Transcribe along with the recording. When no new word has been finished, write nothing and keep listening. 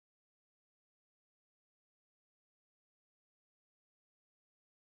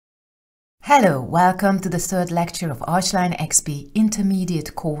Hello, welcome to the third lecture of ARCHLine.XP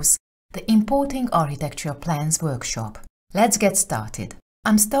Intermediate course, the Importing Architecture Plans workshop. Let's get started.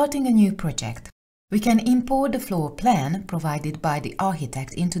 I'm starting a new project. We can import the floor plan provided by the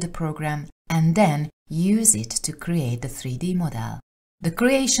architect into the program and then use it to create the 3D model. The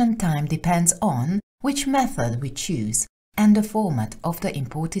creation time depends on which method we choose and the format of the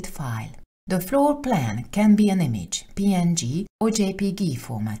imported file. The floor plan can be an image, PNG or JPG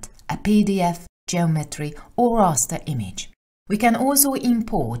format, a PDF, geometry or raster image. We can also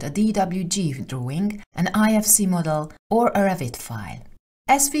import a DWG drawing, an IFC model or a Revit file.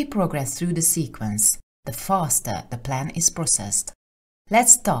 As we progress through the sequence, the faster the plan is processed.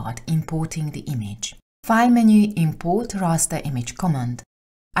 Let's start importing the image. File menu, Import Raster Image command.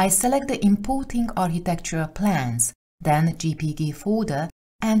 I select the Importing Architectural Plans, then JPG folder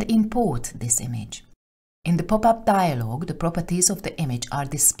and import this image. In the pop-up dialog, the properties of the image are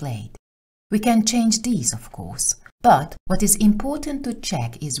displayed. We can change these, of course, but what is important to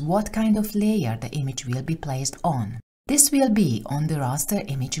check is what kind of layer the image will be placed on. This will be on the raster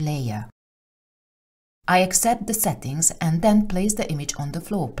image layer. I accept the settings and then place the image on the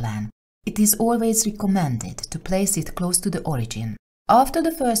floor plan. It is always recommended to place it close to the origin. After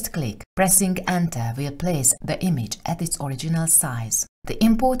the first click, pressing Enter will place the image at its original size. The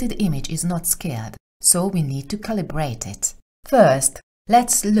imported image is not scaled, so we need to calibrate it. First,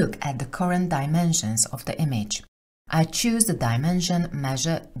 let's look at the current dimensions of the image. I choose the Dimension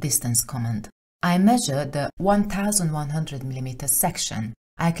Measure Distance command. I measure the 1100 mm section.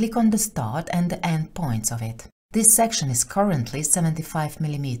 I click on the start and the end points of it. This section is currently 75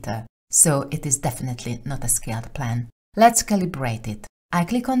 mm, so it is definitely not a scaled plan. Let's calibrate it. I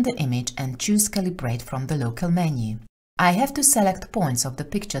click on the image and choose Calibrate from the local menu. I have to select points of the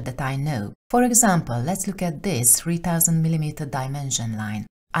picture that I know. For example, let's look at this 3000 mm dimension line.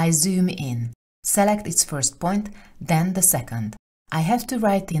 I zoom in, select its first point, then the second. I have to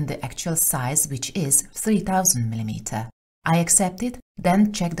write in the actual size, which is 3000 mm. I accept it,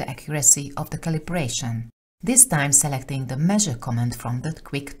 then check the accuracy of the calibration. This time selecting the Measure command from the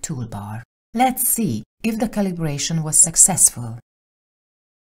quick toolbar. Let's see if the calibration was successful.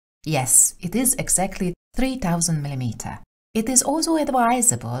 Yes, it is exactly 3000 mm. It is also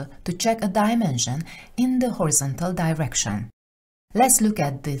advisable to check a dimension in the horizontal direction. Let's look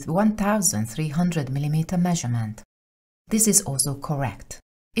at the 1300 mm measurement. This is also correct.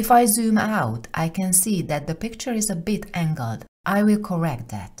 If I zoom out, I can see that the picture is a bit angled. I will correct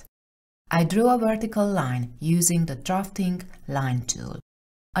that. I draw a vertical line using the Drafting Line tool.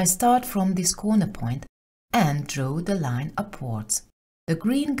 I start from this corner point and draw the line upwards. The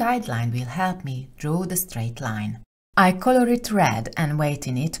green guideline will help me draw the straight line. I color it red and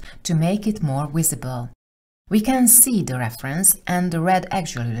weighten it to make it more visible. We can see the reference and the red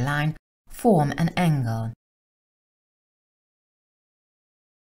auxiliary line form an angle.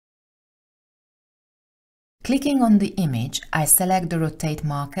 Clicking on the image, I select the Rotate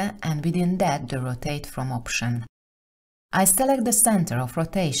marker and within that the Rotate from option. I select the center of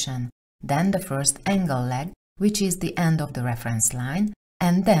rotation, then the first angle leg, which is the end of the reference line,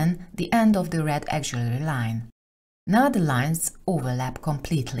 and then the end of the red auxiliary line. Now the lines overlap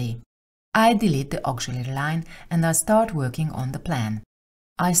completely. I delete the auxiliary line and I start working on the plan.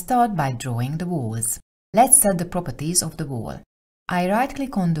 I start by drawing the walls. Let's set the properties of the wall. I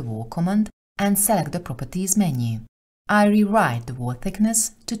right-click on the Wall command and select the Properties menu. I rewrite the wall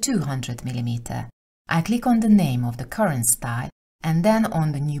thickness to 200 mm. I click on the name of the current style and then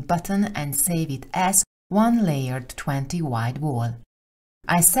on the New button and save it as One Layered 20 Wide Wall.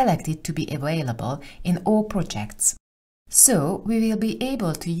 I select it to be available in all projects. So we will be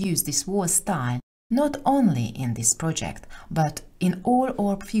able to use this wall style not only in this project, but in all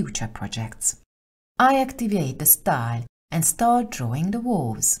our future projects. I activate the style and start drawing the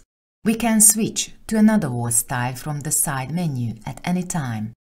walls. We can switch to another wall style from the side menu at any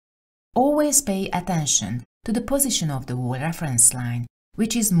time. Always pay attention to the position of the wall reference line,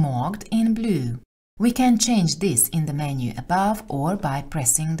 which is marked in blue. We can change this in the menu above or by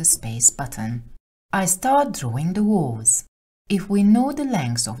pressing the space button. I start drawing the walls. If we know the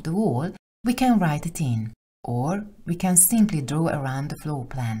length of the wall, we can write it in, or we can simply draw around the floor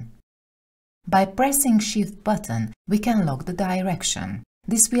plan. By pressing Shift button, we can lock the direction.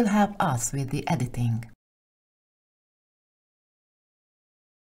 This will help us with the editing.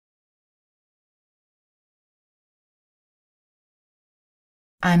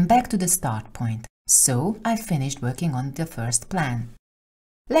 I'm back to the start point, so I finished working on the first plan.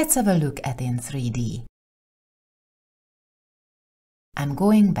 Let's have a look at it in 3D. I'm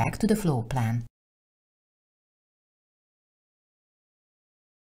going back to the floor plan.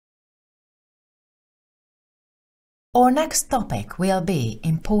 Our next topic will be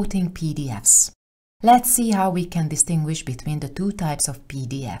importing PDFs. Let's see how we can distinguish between the two types of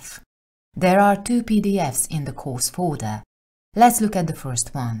PDF. There are two PDFs in the course folder. Let's look at the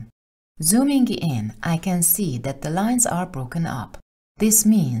first one. Zooming in, I can see that the lines are broken up. This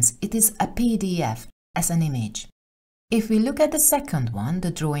means it is a PDF as an image. If we look at the second one, the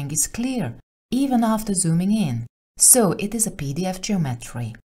drawing is clear, even after zooming in, so it is a PDF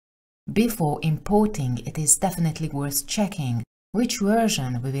geometry. Before importing, it is definitely worth checking which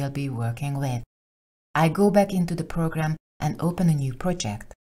version we will be working with. I go back into the program and open a new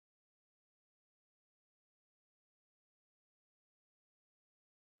project.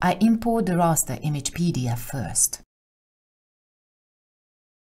 I import the raster image PDF first.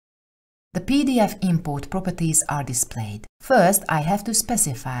 The PDF import properties are displayed. First, I have to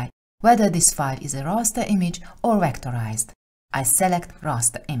specify whether this file is a raster image or vectorized. I select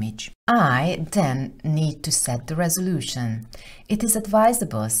raster image. I then need to set the resolution. It is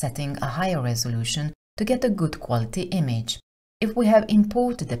advisable setting a higher resolution to get a good quality image. If we have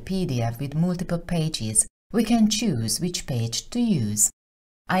imported a PDF with multiple pages, we can choose which page to use.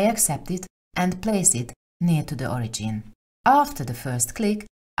 I accept it and place it near to the origin. After the first click,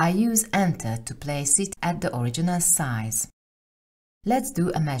 I use Enter to place it at the original size. Let's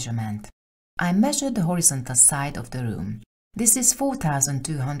do a measurement. I measure the horizontal side of the room. This is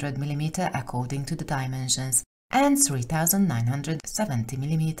 4200 mm according to the dimensions and 3970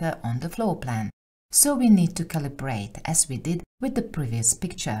 mm on the floor plan, so we need to calibrate as we did with the previous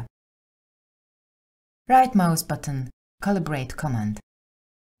picture. Right mouse button, Calibrate command.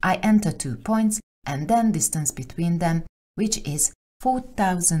 I enter 2 points and then distance between them, which is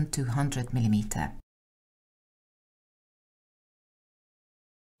 4200 mm.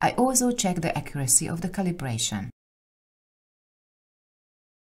 I also check the accuracy of the calibration.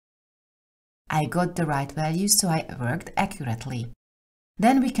 I got the right value, so I worked accurately.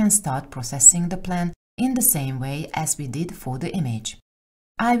 Then we can start processing the plan in the same way as we did for the image.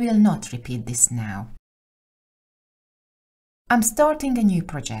 I will not repeat this now. I'm starting a new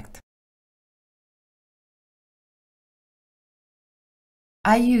project.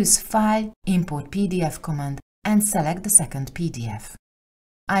 I use File, Import PDF command and select the second PDF.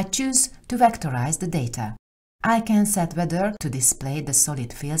 I choose to vectorize the data. I can set whether to display the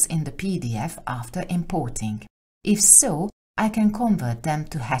solid fields in the PDF after importing. If so, I can convert them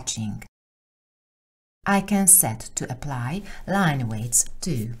to hatching. I can set to apply line weights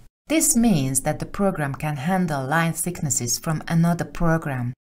too. This means that the program can handle line thicknesses from another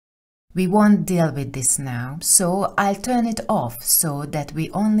program. We won't deal with this now, so I'll turn it off so that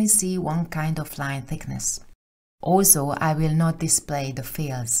we only see one kind of line thickness. Also, I will not display the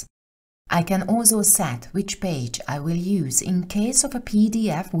fields. I can also set which page I will use in case of a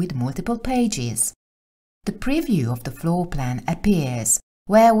PDF with multiple pages. The preview of the floor plan appears,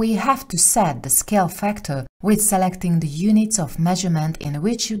 where we have to set the scale factor with selecting the units of measurement in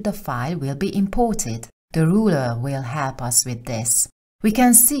which the file will be imported. The ruler will help us with this. We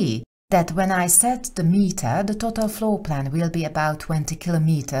can see that when I set the meter, the total floor plan will be about 20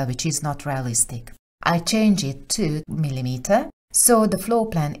 km, which is not realistic. I change it to millimeter, so the floor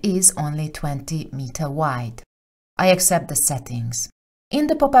plan is only 20 meter wide. I accept the settings. In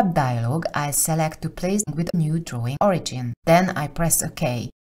the pop-up dialog, I select to place with a new drawing origin. Then I press OK.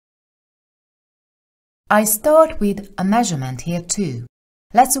 I start with a measurement here too.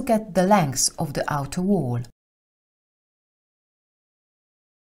 Let's look at the length of the outer wall.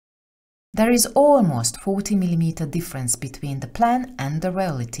 There is almost 40 mm difference between the plan and the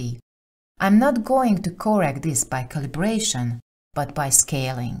reality. I'm not going to correct this by calibration, but by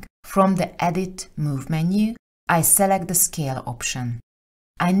scaling. From the Edit Move menu, I select the Scale option.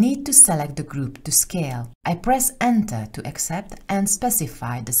 I need to select the group to scale. I press Enter to accept and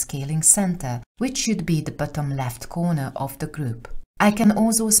specify the scaling center, which should be the bottom left corner of the group. I can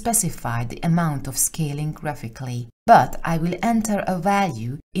also specify the amount of scaling graphically, but I will enter a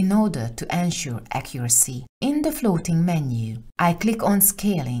value in order to ensure accuracy. In the floating menu, I click on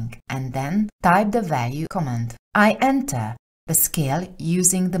Scaling and then type the value command. I enter the scale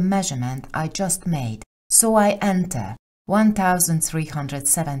using the measurement I just made, so I enter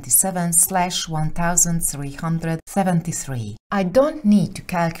 1377/1373. I don't need to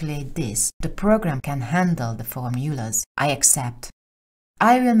calculate this, the program can handle the formulas. I accept.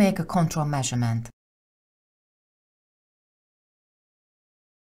 I will make a control measurement.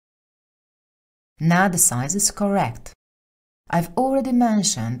 Now the size is correct. I've already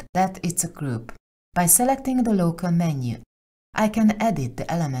mentioned that it's a group. By selecting the local menu, I can edit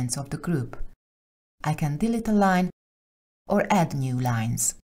the elements of the group. I can delete a line or add new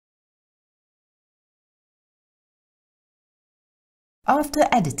lines. After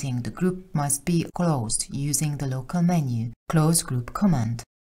editing, the group must be closed using the local menu, Close Group command.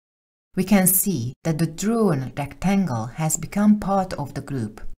 We can see that the drawn rectangle has become part of the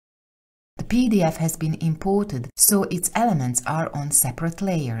group. The PDF has been imported, so its elements are on separate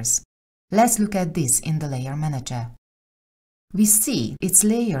layers. Let's look at this in the Layer Manager. We see its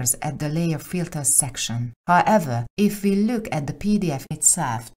layers at the Layer Filters section. However, if we look at the PDF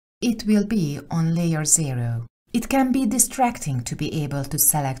itself, it will be on Layer 0. It can be distracting to be able to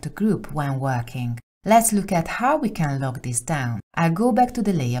select a group when working. Let's look at how we can lock this down. I'll go back to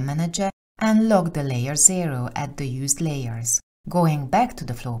the Layer Manager and lock the Layer 0 at the used layers. Going back to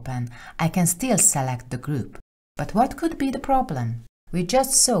the floor plan, I can still select the group. But what could be the problem? We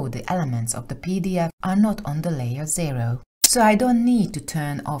just saw the elements of the PDF are not on the Layer 0. So I don't need to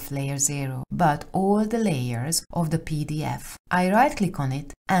turn off Layer 0, but all the layers of the PDF. I right-click on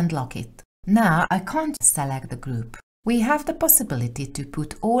it and lock it. Now I can't select the group. We have the possibility to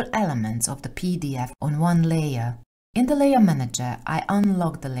put all elements of the PDF on one layer. In the Layer Manager, I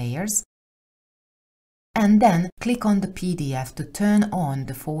unlock the layers and then click on the PDF to turn on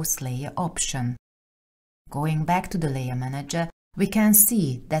the Force Layer option. Going back to the Layer Manager, we can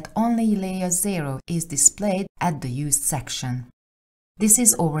see that only Layer 0 is displayed at the Used section. This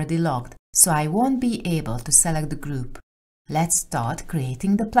is already locked, so I won't be able to select the group. Let's start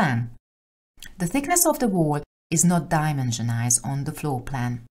creating the plan. The thickness of the wall is not dimensionized on the floor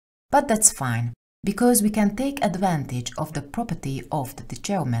plan, but that's fine, because we can take advantage of the property of the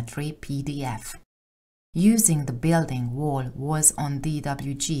geometry PDF. Using the building wall walls on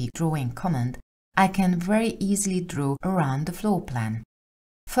DWG drawing command, I can very easily draw around the floor plan.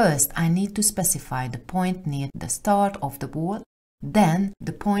 First, I need to specify the point near the start of the wall, then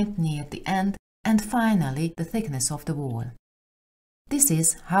the point near the end, and finally the thickness of the wall. This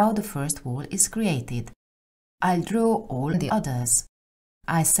is how the first wall is created. I'll draw all the others.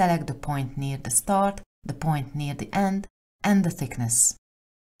 I select the point near the start, the point near the end, and the thickness.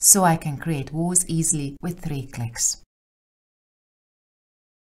 So I can create walls easily with 3 clicks.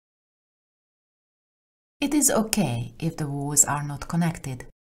 It is okay if the walls are not connected.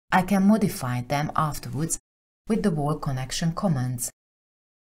 I can modify them afterwards with the wall connection commands.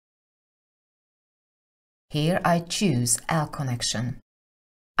 Here I choose L connection.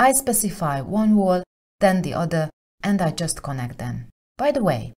 I specify one wall, then the other, and I just connect them. By the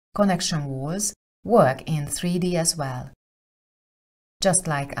way, connection walls work in 3D as well. Just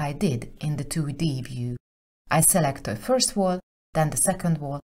like I did in the 2D view. I select the first wall, then the second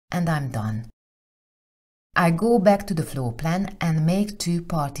wall, and I'm done. I go back to the floor plan and make 2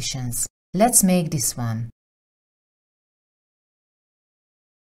 partitions. Let's make this one.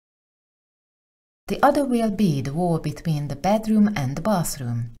 The other will be the wall between the bedroom and the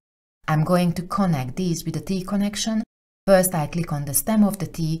bathroom. I'm going to connect these with a T connection. First I click on the stem of the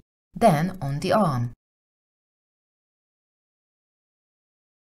T, then on the arm.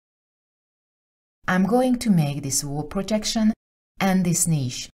 I'm going to make this wall projection and this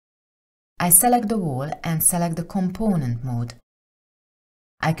niche. I select the wall and select the component mode.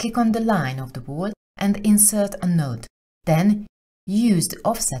 I click on the line of the wall and insert a node. Then use the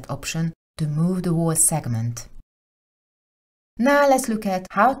offset option to move the wall segment. Now let's look at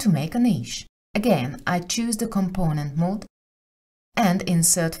how to make a niche. Again, I choose the component mode and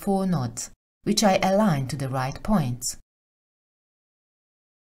insert 4 nodes, which I align to the right points.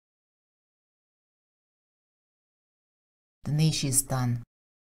 The niche is done.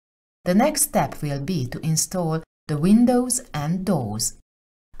 The next step will be to install the windows and doors.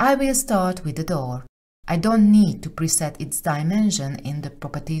 I will start with the door. I don't need to preset its dimension in the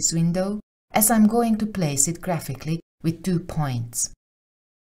Properties window, as I'm going to place it graphically with 2 points.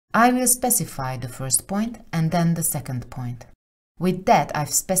 I will specify the first point and then the second point. With that,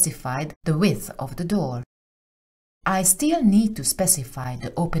 I've specified the width of the door. I still need to specify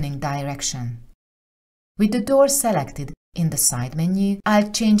the opening direction. With the door selected in the side menu,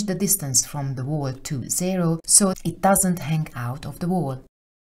 I'll change the distance from the wall to 0 so it doesn't hang out of the wall.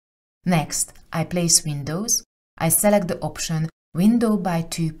 Next, I place windows. I select the option Window by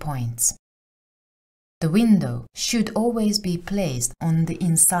 2 points. The window should always be placed on the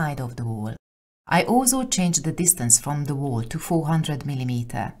inside of the wall. I also change the distance from the wall to 400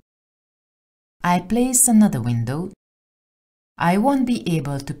 mm. I place another window. I won't be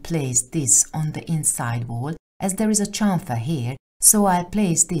able to place this on the inside wall as there is a chamfer here, so I'll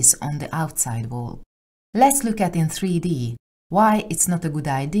place this on the outside wall. Let's look at in 3D why it's not a good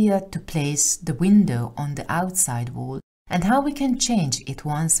idea to place the window on the outside wall and how we can change it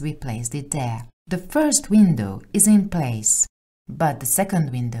once we placed it there. The first window is in place, but the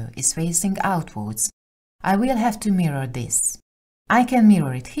second window is facing outwards. I will have to mirror this. I can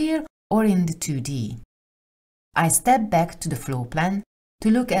mirror it here or in the 2D. I step back to the floor plan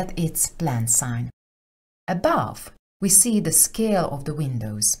to look at its plan sign. Above, we see the scale of the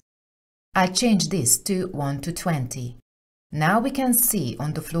windows. I change this to 1:20. Now we can see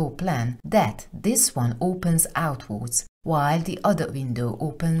on the floor plan that this one opens outwards, while the other window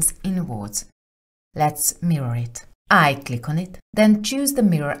opens inwards. Let's mirror it. I click on it, then choose the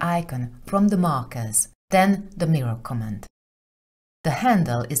mirror icon from the markers, then the mirror command. The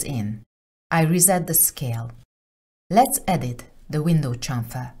handle is in. I reset the scale. Let's edit the window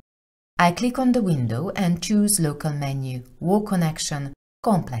chamfer. I click on the window and choose Local Menu, Wall Connection,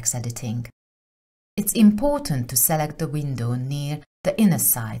 Complex Editing. It's important to select the window near the inner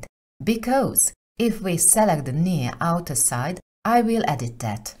side, because if we select the near outer side, I will edit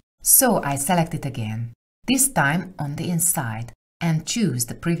that. So I select it again, this time on the inside, and choose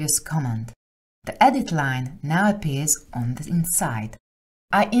the previous command. The edit line now appears on the inside.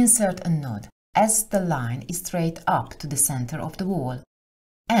 I insert a node as the line is straight up to the center of the wall,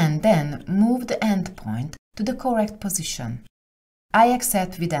 and then move the endpoint to the correct position. I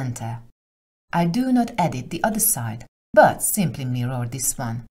accept with Enter. I do not edit the other side, but simply mirror this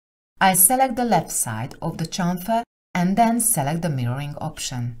one. I select the left side of the chamfer and then select the mirroring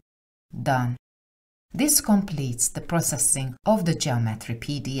option. Done. This completes the processing of the geometry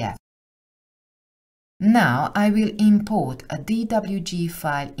PDF. Now I will import a DWG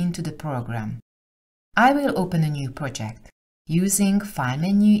file into the program. I will open a new project. Using File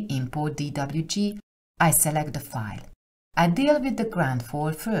menu, Import DWG, I select the file. I deal with the ground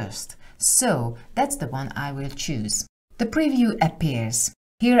fall first, so that's the one I will choose. The preview appears.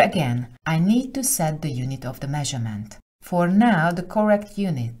 Here again, I need to set the unit of the measurement. For now, the correct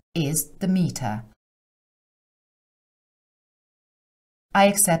unit is the meter. I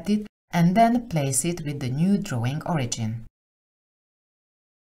accept it and then place it with the new drawing origin.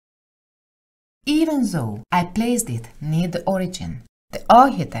 Even though I placed it near the origin, the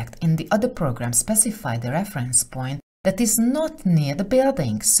architect in the other program specified the reference point that is not near the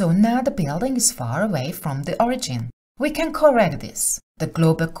building, so now the building is far away from the origin. We can correct this. The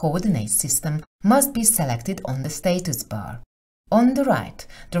global coordinate system must be selected on the status bar. On the right,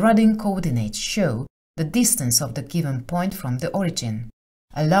 the running coordinates show the distance of the given point from the origin.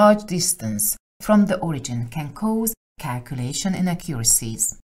 A large distance from the origin can cause calculation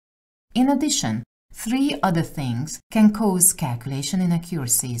inaccuracies. In addition, 3 other things can cause calculation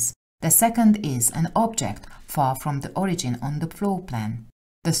inaccuracies. The second is an object far from the origin on the floor plan.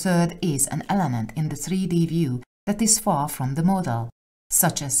 The third is an element in the 3D view that is far from the model,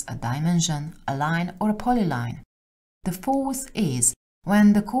 such as a dimension, a line, or a polyline. The fourth is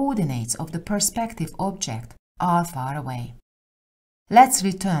when the coordinates of the perspective object are far away. Let's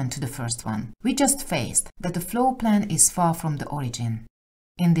return to the first one. We just faced that the floor plan is far from the origin.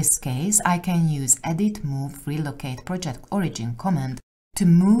 In this case, I can use Edit, Move, Relocate Project Origin command to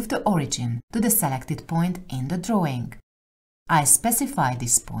move the origin to the selected point in the drawing. I specify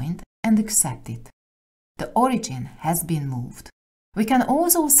this point and accept it. The origin has been moved. We can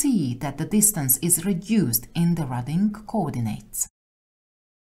also see that the distance is reduced in the running coordinates.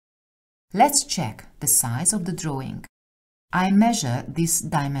 Let's check the size of the drawing. I measure this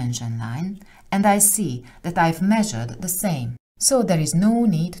dimension line and I see that I've measured the same, so there is no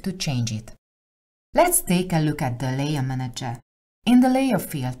need to change it. Let's take a look at the Layer Manager. In the Layer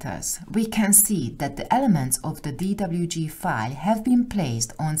Filters, we can see that the elements of the DWG file have been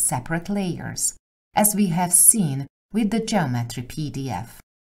placed on separate layers, as we have seen with the Geometry PDF.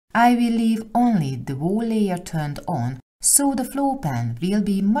 I will leave only the wall layer turned on, so the floor plan will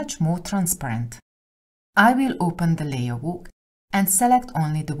be much more transparent. I will open the Layer Walk and select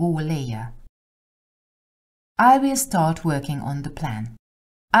only the wall layer. I will start working on the plan.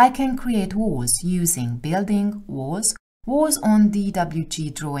 I can create walls using Building, Walls, Walls on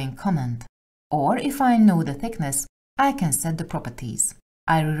DWG Drawing command. Or if I know the thickness, I can set the properties.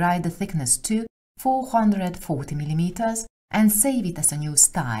 I rewrite the thickness to 440 mm and save it as a new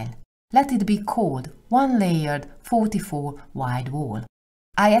style. Let it be called One Layered 44 Wide Wall.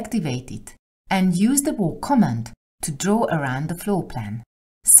 I activate it and use the Wall command to draw around the floor plan.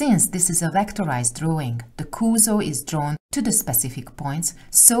 Since this is a vectorized drawing, the cursor is drawn to the specific points,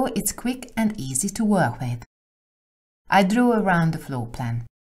 so it's quick and easy to work with. I draw around the floor plan.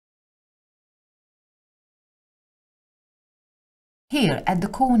 Here at the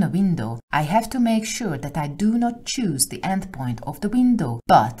corner window, I have to make sure that I do not choose the endpoint of the window,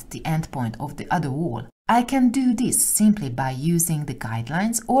 but the endpoint of the other wall. I can do this simply by using the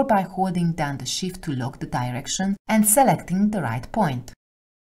guidelines or by holding down the shift to lock the direction and selecting the right point.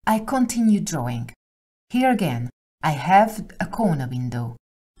 I continue drawing. Here again, I have a corner window.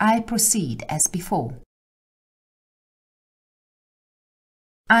 I proceed as before.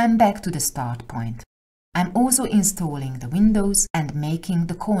 I'm back to the start point. I'm also installing the windows and making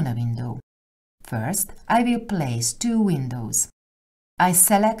the corner window. First, I will place 2 windows. I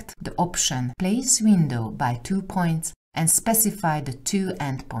select the option Place Window by 2 points and specify the 2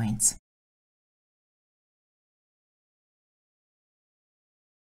 endpoints.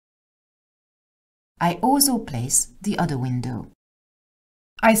 I also place the other window.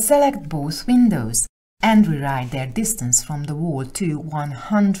 I select both windows and rewrite their distance from the wall to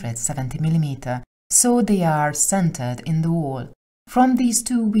 170 mm, so they are centered in the wall. From these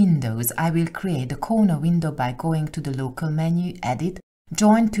 2 windows, I will create a corner window by going to the local menu, Edit,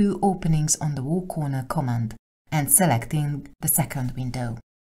 Join 2 openings on the wall corner command, and selecting the second window.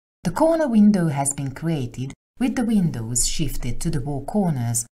 The corner window has been created with the windows shifted to the wall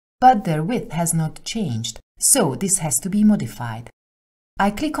corners, but their width has not changed, so this has to be modified.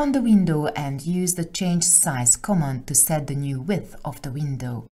 I click on the window and use the Change Size command to set the new width of the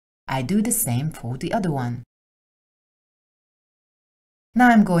window. I do the same for the other one. Now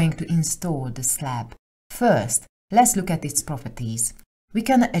I'm going to install the slab. First, let's look at its properties. We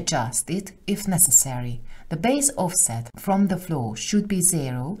can adjust it if necessary. The base offset from the floor should be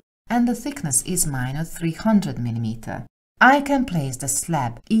 0 and the thickness is -300 mm. I can place the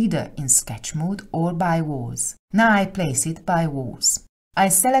slab either in sketch mode or by walls. Now I place it by walls. I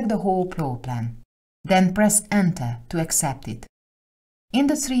select the whole floor plan, then press Enter to accept it. In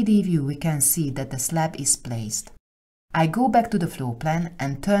the 3D view we can see that the slab is placed. I go back to the floor plan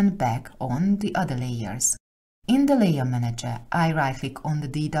and turn back on the other layers. In the Layer Manager, I right-click on the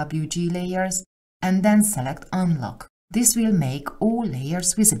DWG layers and then select Unlock. This will make all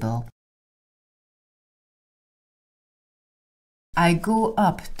layers visible. I go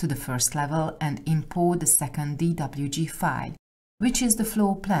up to the first level and import the second DWG file, which is the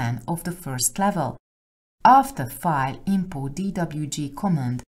floor plan of the first level. After File Import DWG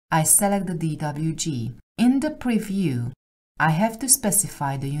command, I select the DWG. In the preview, I have to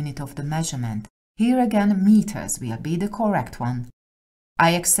specify the unit of the measurement. Here again, meters will be the correct one.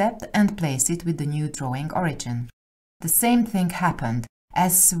 I accept and place it with the new drawing origin. The same thing happened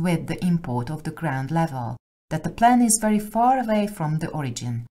as with the import of the ground level, that the plan is very far away from the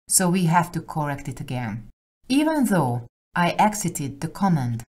origin, so we have to correct it again. Even though I exited the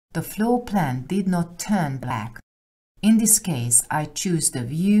command, the floor plan did not turn black. In this case, I choose the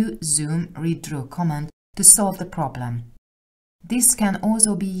View, Zoom, Redraw command to solve the problem. This can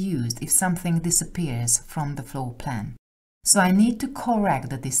also be used if something disappears from the floor plan. So I need to correct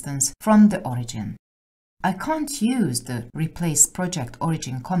the distance from the origin. I can't use the Replace Project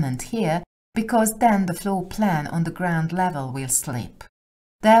Origin command here because then the floor plan on the ground level will slip.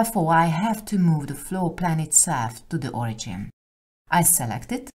 Therefore, I have to move the floor plan itself to the origin. I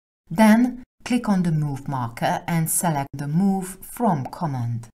select it, then click on the Move marker and select the Move From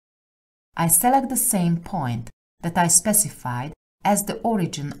command. I select the same point that I specified as the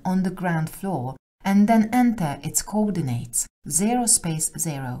origin on the ground floor and then enter its coordinates, 0,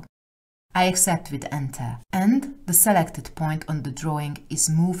 0. I accept with Enter, and the selected point on the drawing is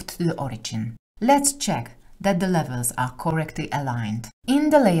moved to the origin. Let's check that the levels are correctly aligned. In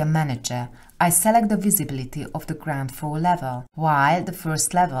the Layer Manager, I select the visibility of the ground floor level, while the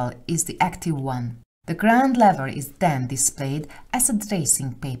first level is the active one. The ground level is then displayed as a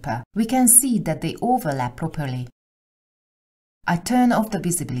tracing paper. We can see that they overlap properly. I turn off the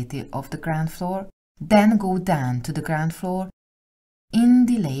visibility of the ground floor, then go down to the ground floor. In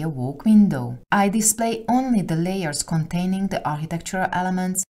the Layer Walk window, I display only the layers containing the architectural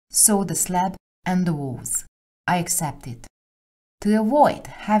elements, so the slab and the walls. I accept it. To avoid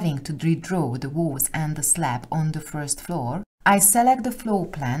having to redraw the walls and the slab on the first floor, I select the floor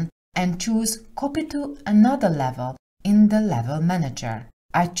plan and choose Copy to another level in the Level Manager.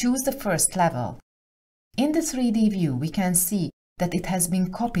 I choose the first level. In the 3D view, we can see that it has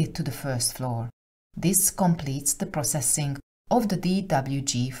been copied to the first floor. This completes the processing of the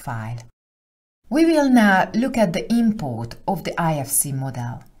DWG file. We will now look at the import of the IFC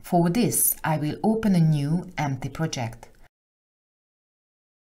model. For this, I will open a new empty project.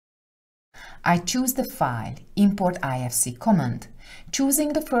 I choose the File, Import IFC command.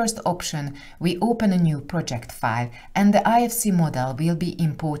 Choosing the first option, we open a new project file and the IFC model will be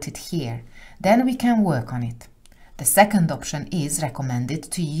imported here. Then we can work on it. The second option is recommended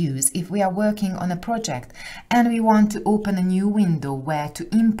to use if we are working on a project and we want to open a new window where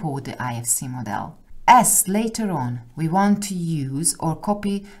to import the IFC model. As later on we want to use or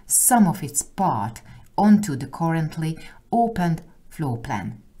copy some of its part onto the currently opened floor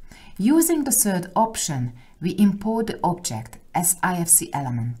plan. Using the third option, we import the object as IFC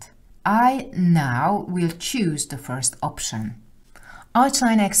element. I now will choose the first option.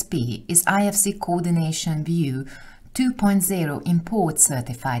 ARCHLine.XP is IFC Coordination View 2.0 import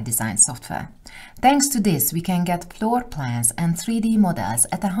certified design software. Thanks to this, we can get floor plans and 3D models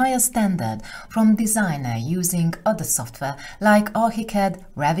at a higher standard from designer using other software like ArchiCAD,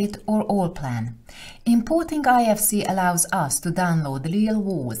 Revit or ALLPlan. Importing IFC allows us to download real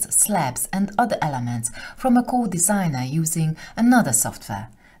walls, slabs and other elements from a co-designer using another software.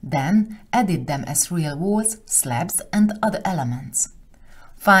 Then edit them as real walls, slabs and other elements.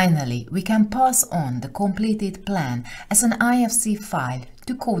 Finally, we can pass on the completed plan as an IFC file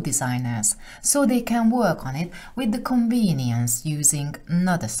to co-designers, so they can work on it with the convenience using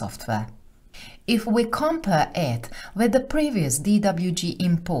another software. If we compare it with the previous DWG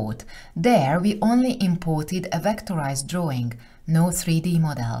import, there we only imported a vectorized drawing, no 3D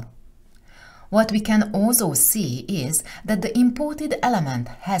model. What we can also see is that the imported element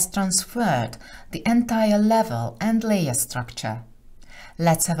has transferred the entire level and layer structure.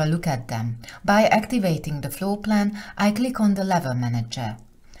 Let's have a look at them. By activating the floor plan, I click on the level manager.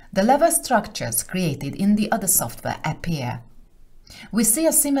 The level structures created in the other software appear. We see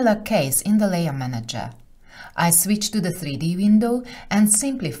a similar case in the layer manager. I switch to the 3D window and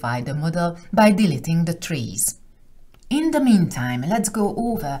simplify the model by deleting the trees. In the meantime, let's go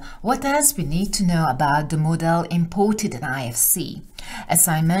over what else we need to know about the model imported in IFC. As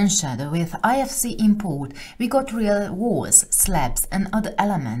I mentioned, with IFC import, we got real walls, slabs and other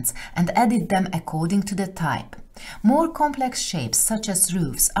elements and edit them according to the type. More complex shapes such as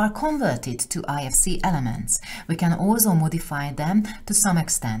roofs are converted to IFC elements. We can also modify them to some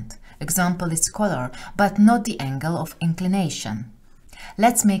extent. Example is color, but not the angle of inclination.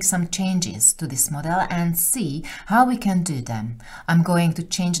 Let's make some changes to this model and see how we can do them. I'm going to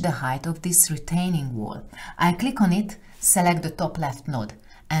change the height of this retaining wall. I click on it, select the top left node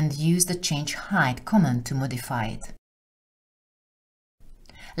and use the Change Height command to modify it.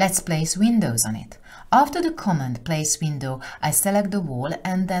 Let's place windows on it. After the command Place Window, I select the wall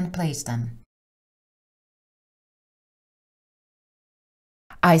and then place them.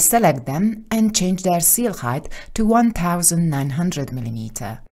 I select them and change their seal height to 1900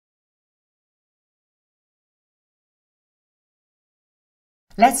 mm.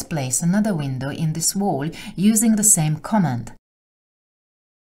 Let's place another window in this wall using the same command.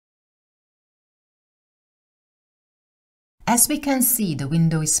 As we can see, the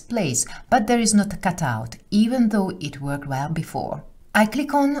window is placed, but there is not a cutout, even though it worked well before. I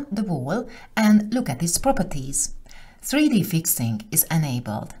click on the wall and look at its properties. 3D fixing is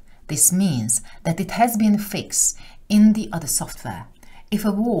enabled. This means that it has been fixed in the other software. If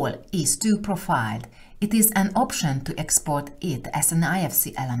a wall is too profiled, it is an option to export it as an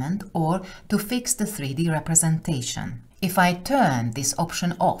IFC element or to fix the 3D representation. If I turn this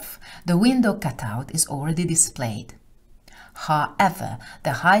option off, the window cutout is already displayed. However,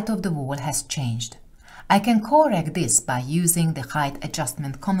 the height of the wall has changed. I can correct this by using the height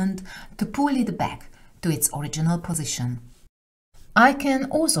adjustment command to pull it back to its original position. I can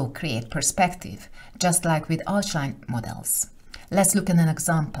also create perspective, just like with ARCHLine models. Let's look at an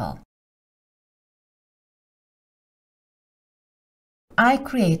example. I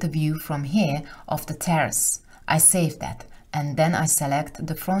create a view from here of the terrace. I save that and then I select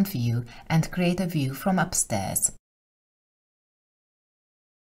the front view and create a view from upstairs.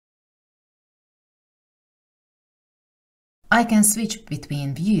 I can switch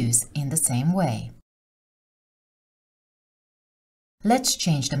between views in the same way. Let's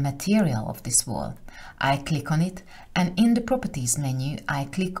change the material of this wall. I click on it and in the Properties menu I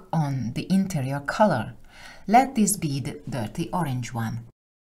click on the interior color. Let this be the dirty orange one.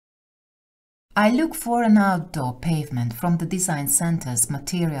 I look for an outdoor pavement from the Design Center's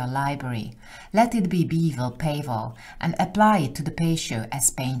material library. Let it be bevel pavel and apply it to the patio as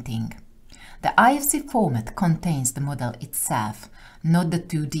painting. The IFC format contains the model itself, not the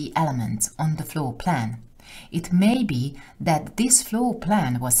 2D elements on the floor plan. It may be that this floor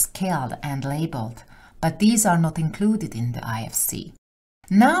plan was scaled and labeled, but these are not included in the IFC.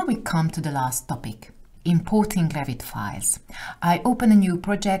 Now we come to the last topic, importing Revit files. I open a new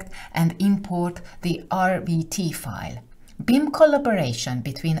project and import the RVT file. BIM collaboration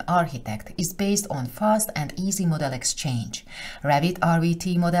between architects is based on fast and easy model exchange. Revit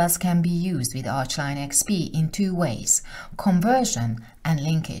RVT models can be used with ARCHLine.XP in two ways, conversion and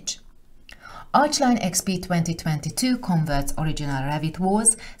linkage. ARCHLine.XP 2022 converts original Revit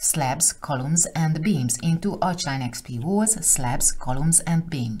walls, slabs, columns and beams into ARCHLine.XP walls, slabs, columns and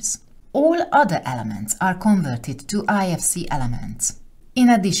beams. All other elements are converted to IFC elements. In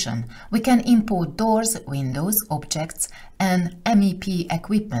addition, we can import doors, windows, objects, and MEP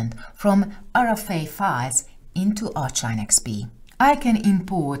equipment from RFA files into ARCHLine.XP. I can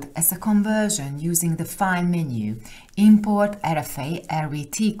import as a conversion using the File menu, Import RFA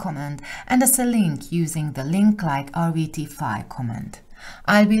RVT command, and as a link using the Link like RVT file command.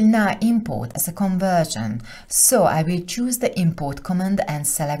 I will now import as a conversion, so I will choose the import command and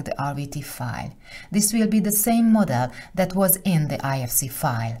select the RVT file. This will be the same model that was in the IFC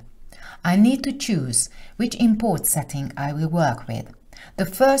file. I need to choose which import setting I will work with. The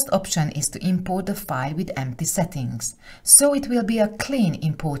first option is to import the file with empty settings, so it will be a clean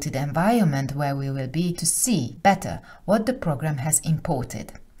imported environment where we will be to see better what the program has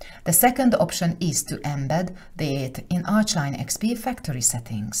imported. The second option is to embed it in ARCHLine.XP factory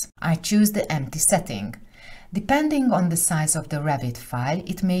settings. I choose the empty setting. Depending on the size of the Revit file,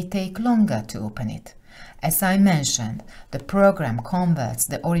 it may take longer to open it. As I mentioned, the program converts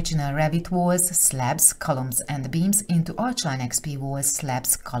the original Revit walls, slabs, columns and beams into ARCHLine.XP walls,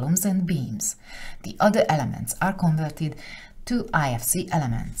 slabs, columns and beams. The other elements are converted to IFC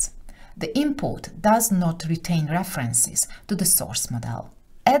elements. The import does not retain references to the source model.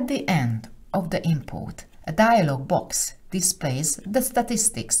 At the end of the import, a dialog box displays the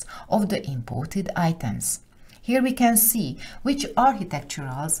statistics of the imported items. Here we can see which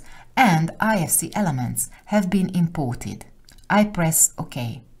architecturals and IFC elements have been imported. I press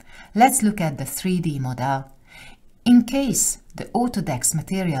OK. Let's look at the 3D model. In case the Autodesk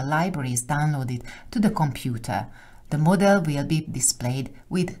material library is downloaded to the computer, the model will be displayed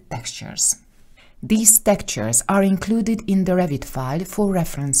with textures. These textures are included in the Revit file for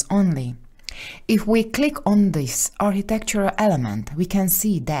reference only. If we click on this architectural element, we can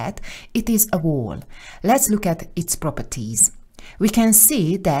see that it is a wall. Let's look at its properties. We can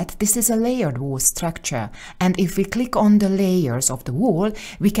see that this is a layered wall structure, and if we click on the layers of the wall,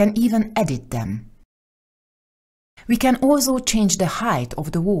 we can even edit them. We can also change the height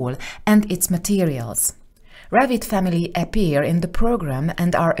of the wall and its materials. Revit family appear in the program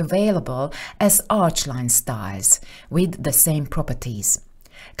and are available as ARCHLine styles with the same properties.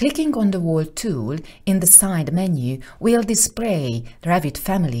 Clicking on the Wall tool in the side menu will display Revit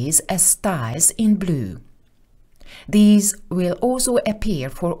families as styles in blue. These will also appear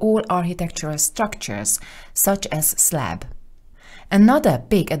for all architectural structures, such as slab. Another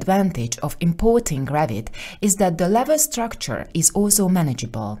big advantage of importing Revit is that the level structure is also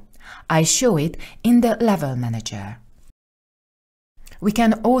manageable. I show it in the Level Manager. We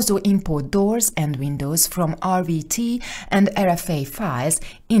can also import doors and windows from RVT and RFA files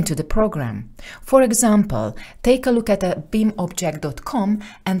into the program. For example, take a look at beamobject.com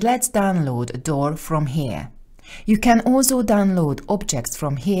and let's download a door from here. You can also download objects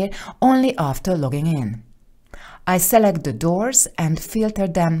from here only after logging in. I select the doors and filter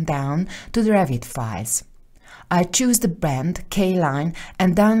them down to the Revit files. I choose the brand K-Line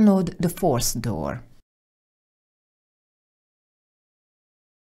and download the fourth door.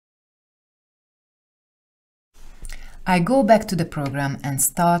 I go back to the program and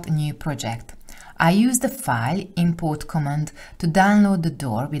start a new project. I use the File Import command to download the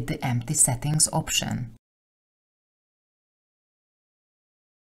door with the Empty Settings option.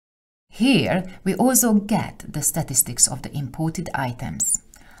 Here we also get the statistics of the imported items.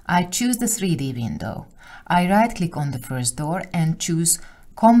 I choose the 3D window. I right-click on the first door and choose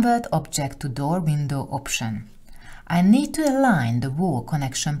Convert Object to Door Window option. I need to align the wall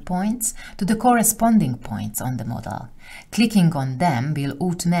connection points to the corresponding points on the model. Clicking on them will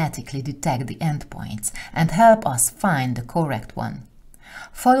automatically detect the endpoints and help us find the correct one.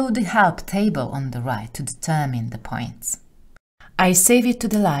 Follow the help table on the right to determine the points. I save it to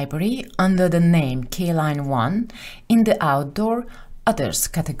the library under the name K-Line1 in the Outdoor Others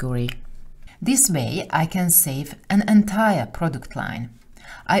category. This way I can save an entire product line.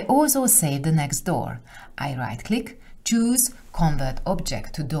 I also save the next door. I right-click, choose Convert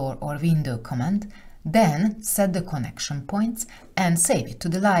Object to Door or Window command, then set the connection points and save it to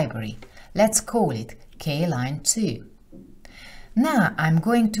the library. Let's call it K-Line2. Now I'm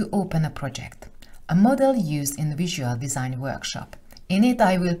going to open a project, a model used in the Visual Design workshop. In it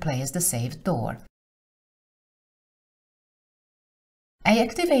I will place the saved door. I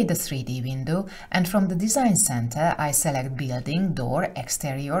activate the 3D window and from the Design Center I select Building, Door,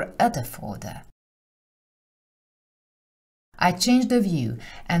 Exterior, Other folder. I change the view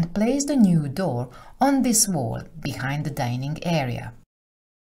and place the new door on this wall behind the dining area.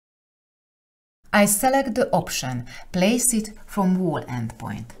 I select the option Place it from wall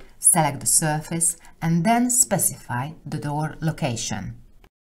endpoint, select the surface and then specify the door location.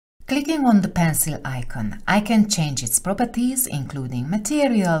 Clicking on the pencil icon, I can change its properties, including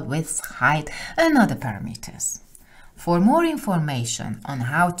material, width, height, and other parameters. For more information on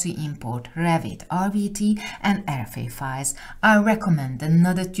how to import Revit, RVT, and RFA files, I recommend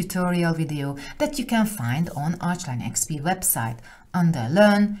another tutorial video that you can find on ARCHLine.XP website under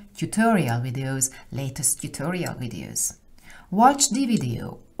Learn, Tutorial Videos, Latest Tutorial Videos. Watch the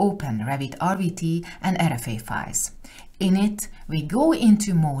video, open Revit, RVT, and RFA files. In it, we go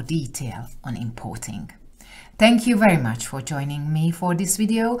into more detail on importing. Thank you very much for joining me for this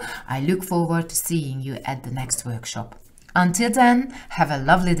video. I look forward to seeing you at the next workshop. Until then, have a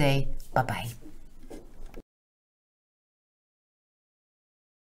lovely day. Bye-bye.